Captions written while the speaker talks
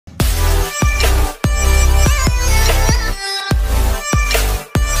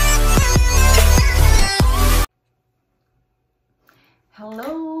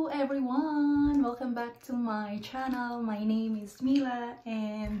to my channel. My name is Mila,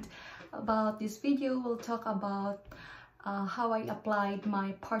 and about this video we'll talk about how I applied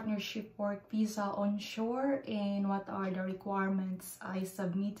my partnership work visa onshore and what are the requirements I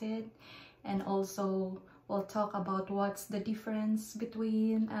submitted, and also we'll talk about what's the difference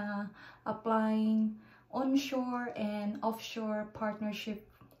between applying onshore and offshore partnership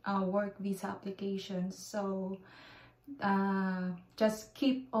work visa applications. So just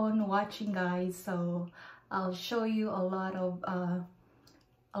keep on watching, guys. So I'll show you a lot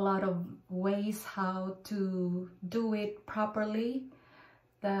of ways how to do it properly,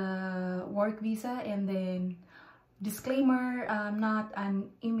 the work visa. And then disclaimer, I'm not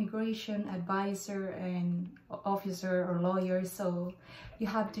an immigration advisor and officer or lawyer, so you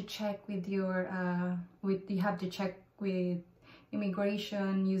have to check with your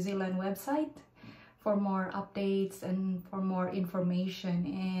Immigration New Zealand website for more updates and for more information.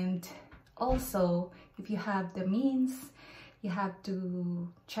 And also, if you have the means, you have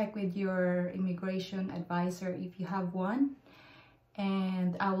to check with your immigration advisor if you have one.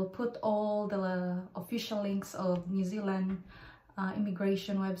 And I will put all the official links of New Zealand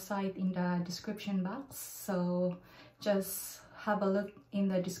immigration website in the description box. So just have a look in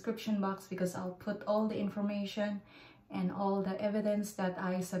the description box, because I'll put all the information and all the evidence that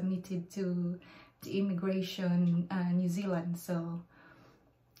I submitted to the Immigration New Zealand. So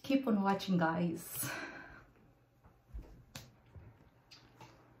keep on watching, guys.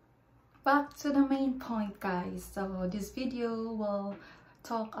 Back to the main point, guys. So this video will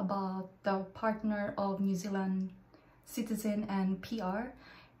talk about the partner of New Zealand citizen and PR.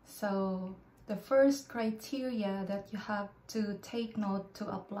 So the first criteria that you have to take note to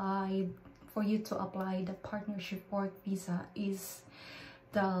apply, for you to apply the partnership work visa, is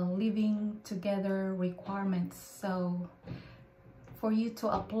the living together requirements. So for you to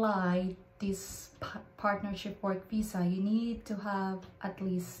apply this partnership work visa, you need to have at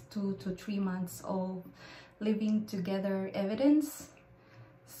least 2 to 3 months of living together evidence.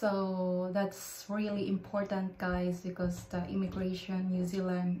 So that's really important, guys, because the Immigration New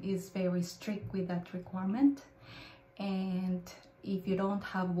Zealand is very strict with that requirement. And if you don't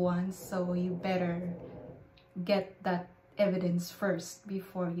have one, so you better get that evidence first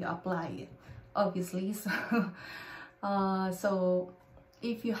before you apply it, obviously. So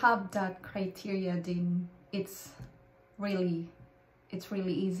if you have that criteria, then it's really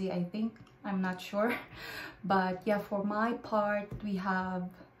easy, I think. I'm not sure, but yeah, for my part, we have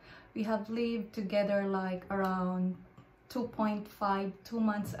lived together like around 2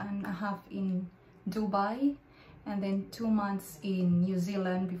 months and a half in Dubai, and then 2 months in New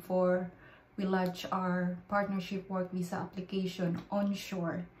Zealand before we lodge our partnership work visa application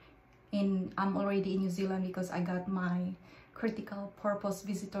onshore. I'm already in New Zealand because I got my critical purpose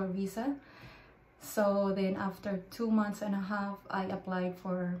visitor visa. So then after 2 months and a half, I applied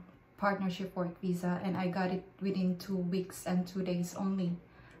for partnership work visa, and I got it within 2 weeks and 2 days only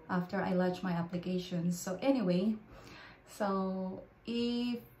after I lodged my application. So anyway, so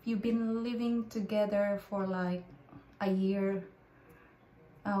if you've been living together for like a year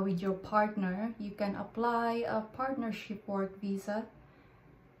with your partner, you can apply a partnership work visa,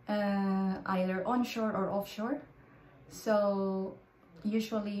 either onshore or offshore. So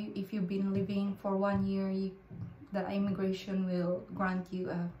usually if you've been living for 1 year, the immigration will grant you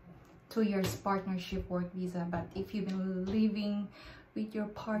a 2 years partnership work visa. But if you've been living with your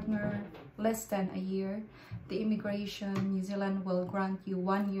partner less than a year, the Immigration New Zealand will grant you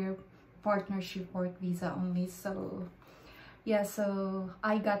 1 year partnership work visa only. So yeah, so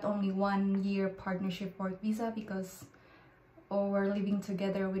I got only 1 year partnership work visa because we're living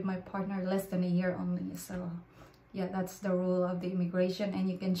together with my partner less than a year only. So yeah, that's the rule of the immigration,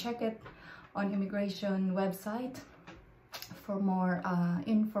 and you can check it on immigration website for more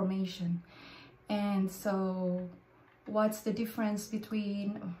information. And so what's the difference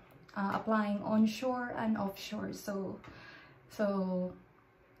between applying onshore and offshore? So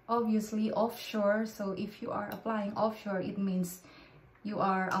obviously offshore, so if you are applying offshore, it means you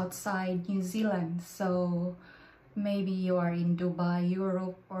are outside New Zealand. So maybe you are in Dubai,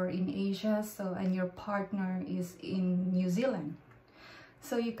 Europe, or in Asia, so, and your partner is in New Zealand.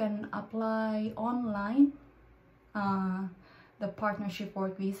 So you can apply online the partnership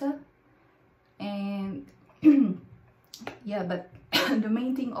work visa. And yeah, but the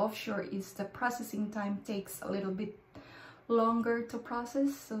main thing offshore is the processing time takes a little bit longer to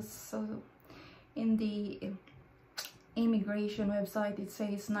process. So in the immigration website, it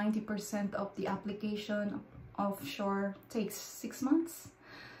says 90% of the application offshore takes 6 months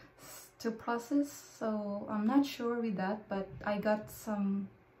to process. So I'm not sure with that, but I got some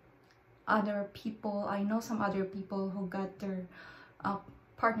other people, I know some other people who got their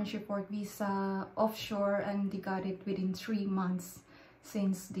partnership work visa offshore, and they got it within 3 months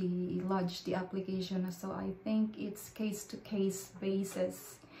since they lodged the application. So I think it's case-to-case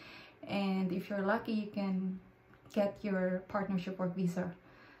basis, and if you're lucky, you can get your partnership work visa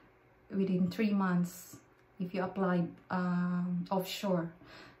within 3 months if you applied offshore.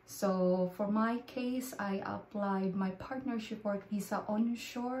 So for my case, I applied my partnership work visa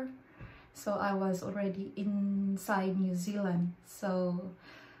onshore, so I was already inside New Zealand, so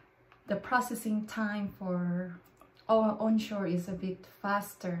the processing time for onshore is a bit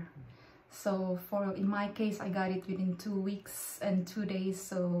faster. So in my case, I got it within 2 weeks and 2 days,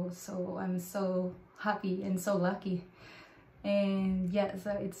 so I'm so happy and so lucky. And yeah,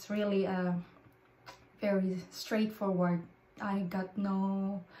 so it's really very straightforward. I got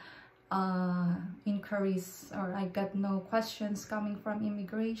no inquiries, or I got no questions coming from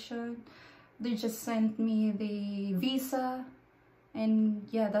immigration. They just sent me the visa, and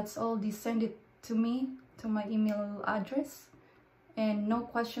yeah, that's all. They send it to me, to my email address, and no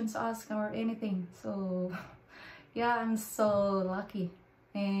questions asked or anything. So yeah, I'm so lucky.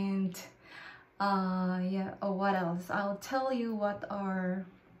 And yeah, what else? I'll tell you what are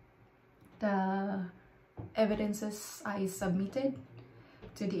the evidences I submitted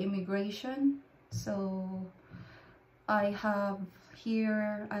to the immigration. So I have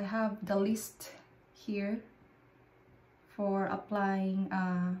the list here for applying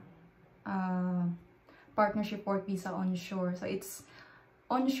partnership work visa onshore. So it's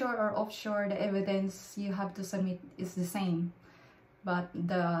onshore or offshore, the evidence you have to submit is the same, but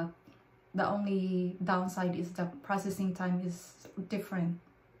the only downside is the processing time is different.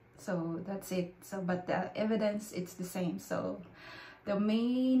 So that's it. So but the evidence, it's the same. So the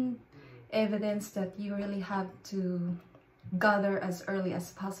main evidence that you really have to gather as early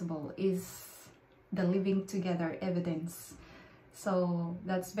as possible is the living together evidence. So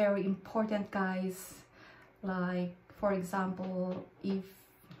that's very important, guys. Like, for example, if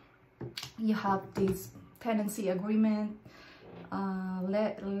you have this tenancy agreement,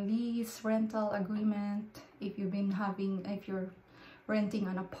 lease rental agreement, if you're renting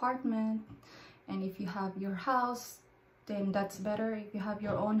an apartment, and if you have your house, then that's better. If you have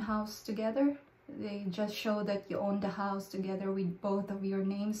your own house together, they just show that you own the house together with both of your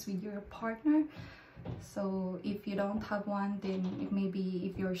names with your partner. So if you don't have one, then maybe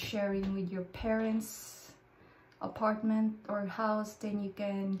if you're sharing with your parents' apartment or house, then you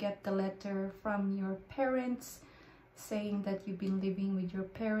can get the letter from your parents saying that you've been living with your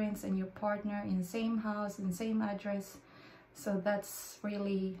parents and your partner in the same house, in same address. So that's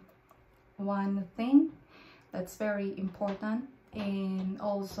really one thing that's very important. And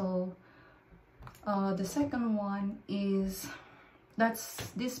also the second one is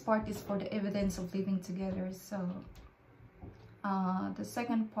this part is for the evidence of living together. So the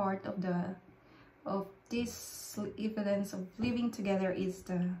second part of this evidence of living together is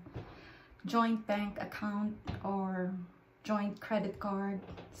the joint bank account or joint credit card.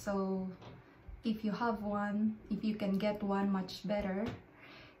 So if you have one, if you can get one, much better.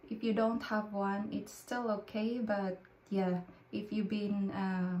 If you don't have one, it's still okay, but yeah, if you've been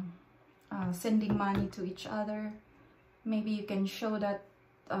sending money to each other, maybe you can show that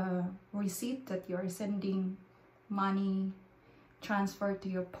receipt that you are sending money transfer to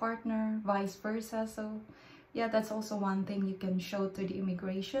your partner, vice versa. So yeah, that's also one thing you can show to the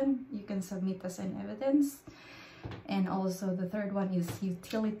immigration. You can submit as an evidence. And also the third one is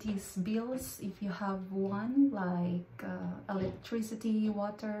utilities bills. If you have one, like electricity,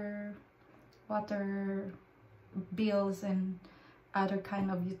 water bills, and other kind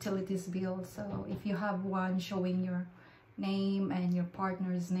of utilities bills. So if you have one showing your name and your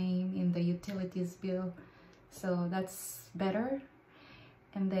partner's name in the utilities bill, so that's better.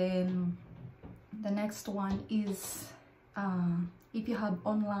 And then the next one is if you have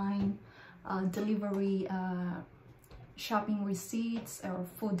online delivery shopping receipts or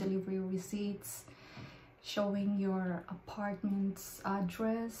food delivery receipts showing your apartment's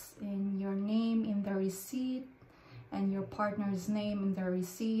address and your name in the receipt and your partner's name in the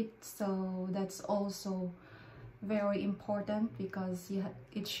receipt. So that's also very important because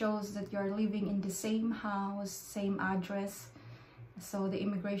it shows that you're living in the same house, same address. So the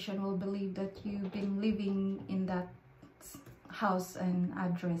immigration will believe that you've been living in that house and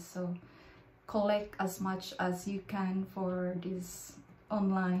address. So collect as much as you can for these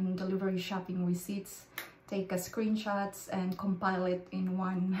online delivery shopping receipts. Take a screenshots and compile it in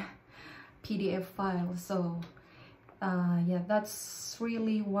one PDF file. So yeah, that's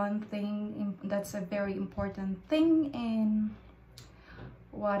really one thing, that's a very important thing. And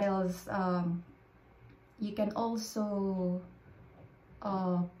What else? You can also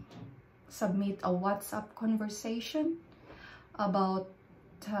submit a WhatsApp conversation about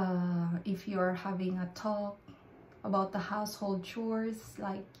if you're having a talk about the household chores,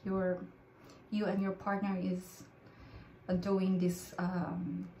 like you and your partner is doing this,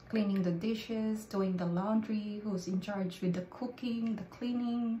 cleaning the dishes, doing the laundry, who's in charge with the cooking, the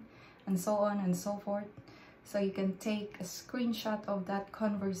cleaning, and so on and so forth. So you can take a screenshot of that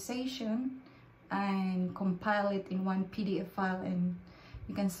conversation and compile it in one PDF file, and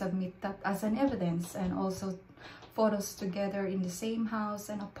you can submit that as an evidence. And also photos together in the same house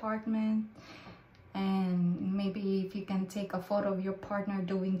and apartment, and maybe if you can take a photo of your partner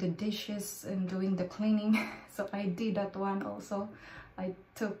doing the dishes and doing the cleaning. So I did that one also. I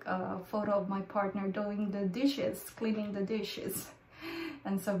took a photo of my partner doing the dishes, cleaning the dishes,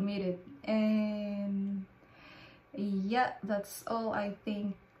 and submitted. And yeah, that's all. I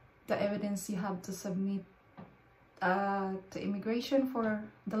think the evidence you have to submit to immigration for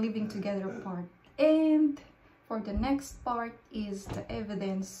the living together part. And for the next part is the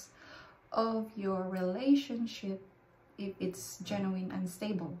evidence of your relationship, if it's genuine and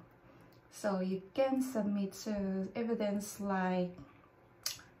stable. So you can submit evidence like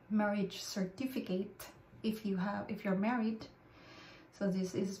marriage certificate if you're married. So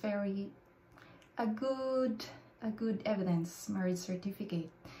this is a good evidence, marriage certificate.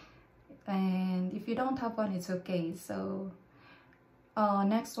 And if you don't have one, it's okay. So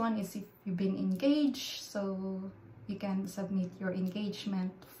next one is if you've been engaged. So you can submit your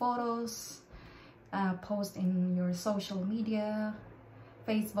engagement photos, post in your social media,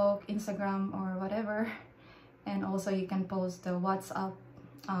 Facebook, Instagram, or whatever. And also you can post the WhatsApp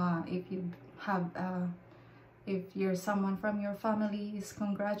if you're someone from your family is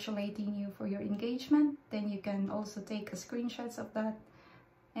congratulating you for your engagement, then you can also take screenshots of that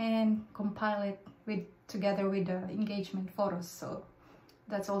and compile it together with the engagement photos. So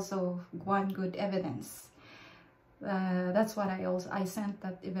that's also one good evidence. That's what I sent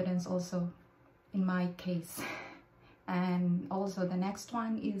that evidence also in my case. And also the next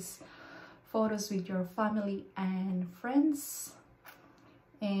one is photos with your family and friends.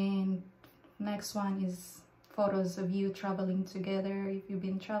 And next one is photos of you traveling together if you've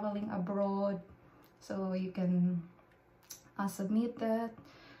been traveling abroad. So you can submit that.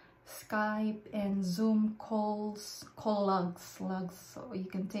 Skype and Zoom call logs. So you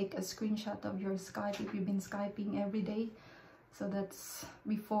can take a screenshot of your Skype if you've been Skyping every day. So that's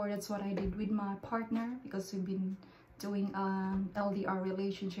what I did with my partner, because we've been doing LDR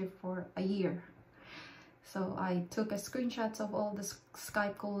relationship for a year. So I took a screenshots of all the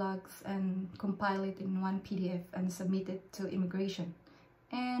Skype call logs and compile it in one PDF and submit it to immigration.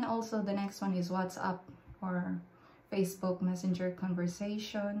 And also the next one is WhatsApp or Facebook Messenger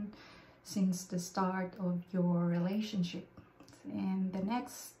conversation since the start of your relationship. And the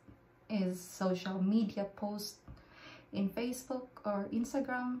next is social media post in Facebook or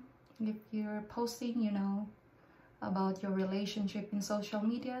Instagram. If you're posting, about your relationship in social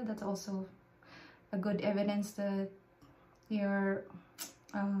media, that's also a good evidence that your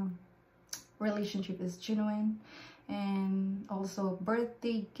relationship is genuine. And also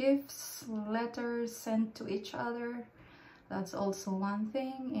birthday gifts, letters sent to each other, that's also one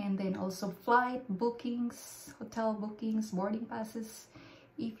thing. And then also flight bookings, hotel bookings, boarding passes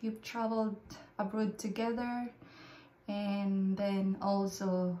if you've traveled abroad together. And then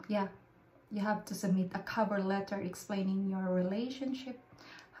also, yeah, you have to submit a cover letter explaining your relationship,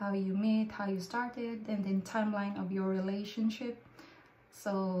 how you met, how you started, and then timeline of your relationship.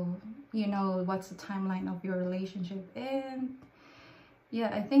 So you know what's the timeline of your relationship. And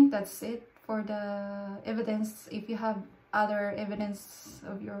yeah, I think that's it for the evidence. If you have other evidence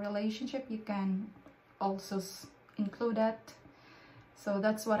of your relationship, you can also include that. So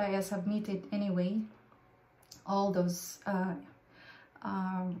that's what I submitted anyway. All those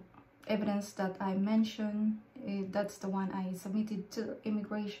evidence that I mentioned, that's the one I submitted to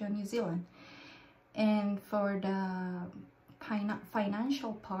Immigration New Zealand. And for the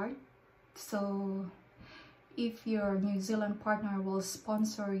financial part, so if your New Zealand partner will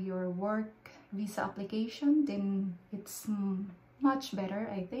sponsor your work visa application, then it's much better,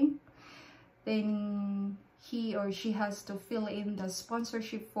 I think. Then he or she has to fill in the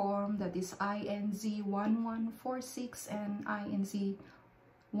sponsorship form, that is INZ 1146 and INZ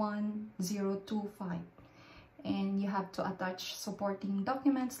 1025. And you have to attach supporting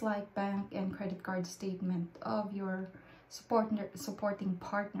documents like bank and credit card statement of your supporting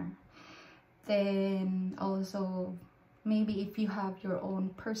partner. Then also maybe if you have your own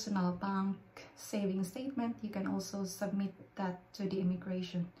personal bank saving statement, you can also submit that to the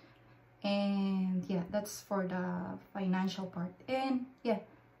immigration. And yeah, that's for the financial part. And yeah,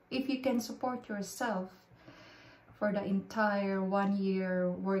 if you can support yourself for the entire 1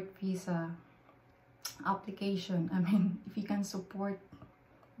 year work visa application, I mean, if you can support,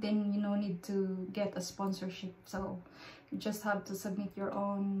 then you no need to get a sponsorship. So you just have to submit your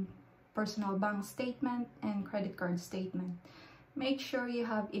own personal bank statement and credit card statement. Make sure you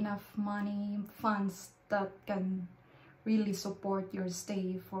have enough money, funds that can really support your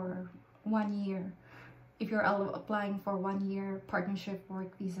stay for 1 year if you're applying for 1 year partnership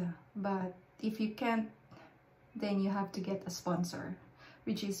work visa. But if you can't, then you have to get a sponsor,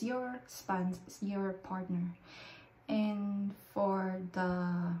 which is your partner. And for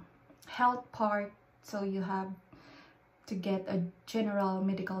the health part, so you have to get a general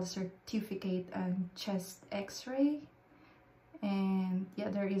medical certificate and chest x-ray. And yeah,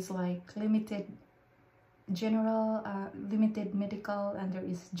 there is like limited medical, and there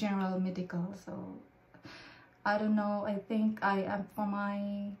is general medical. So I don't know, I think for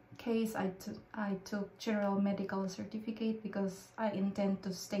my case, I took general medical certificate because I intend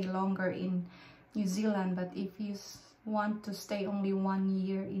to stay longer in New Zealand. But if you want to stay only 1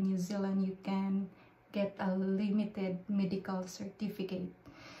 year in New Zealand, you can get a limited medical certificate.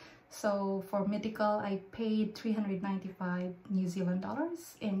 So for medical, I paid 395 New Zealand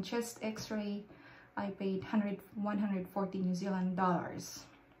dollars, and chest x-ray I paid 140 New Zealand dollars.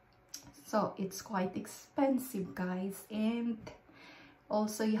 So it's quite expensive, guys. And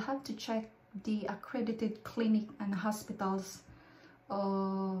also you have to check the accredited clinic and hospitals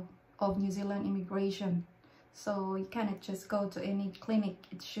of New Zealand immigration. So you cannot just go to any clinic,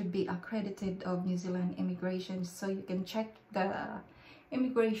 it should be accredited of New Zealand immigration. So you can check the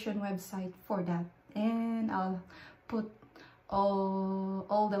immigration website for that, and I'll put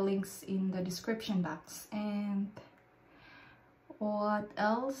all the links in the description box. And what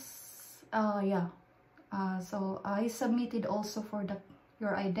else? So I submitted also for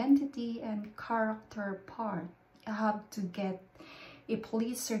your identity and character part. You have to get a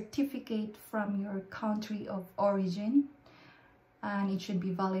police certificate from your country of origin, and it should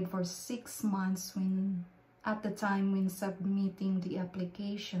be valid for 6 months at the time when submitting the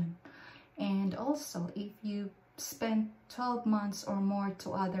application. And also, if you spend 12 months or more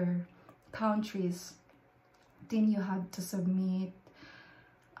to other countries, then you have to submit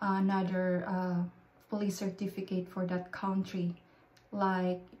another police certificate for that country.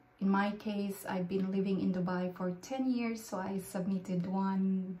 Like in my case, I've been living in Dubai for 10 years, so I submitted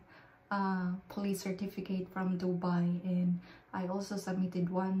one police certificate from Dubai, and I also submitted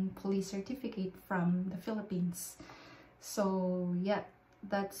one police certificate from the Philippines. So yeah,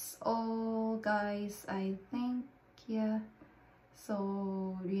 that's all, guys, I think. Yeah,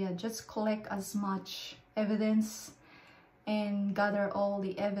 so yeah, just collect as much evidence and gather all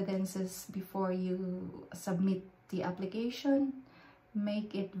the evidences before you submit the application.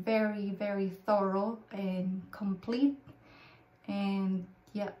 Make it very, very thorough and complete. And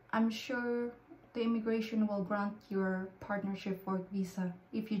yeah, I'm sure the immigration will grant your partnership work visa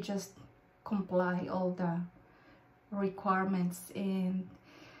if you just comply all the requirements. And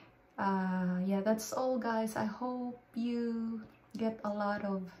yeah, that's all, guys. I hope you get a lot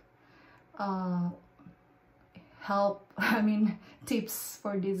of help, tips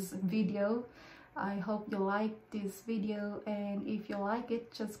for this video. I hope you like this video, and if you like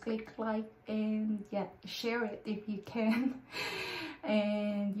it, just click like, and yeah, share it if you can.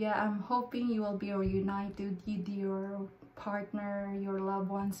 And yeah, I'm hoping you will be reunited with your partner, your loved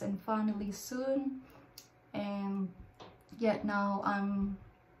ones, and family soon. And yeah, now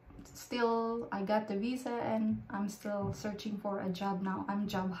I got the visa, and I'm still searching for a job now. I'm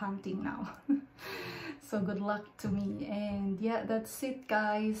job hunting now. So good luck to me. And yeah, that's it,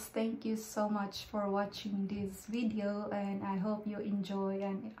 guys. Thank you so much for watching this video, and I hope you enjoy,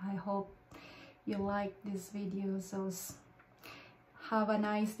 and I hope you like this video. So have a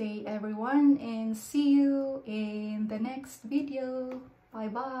nice day, everyone, and see you in the next video. Bye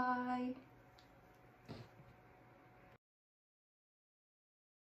bye.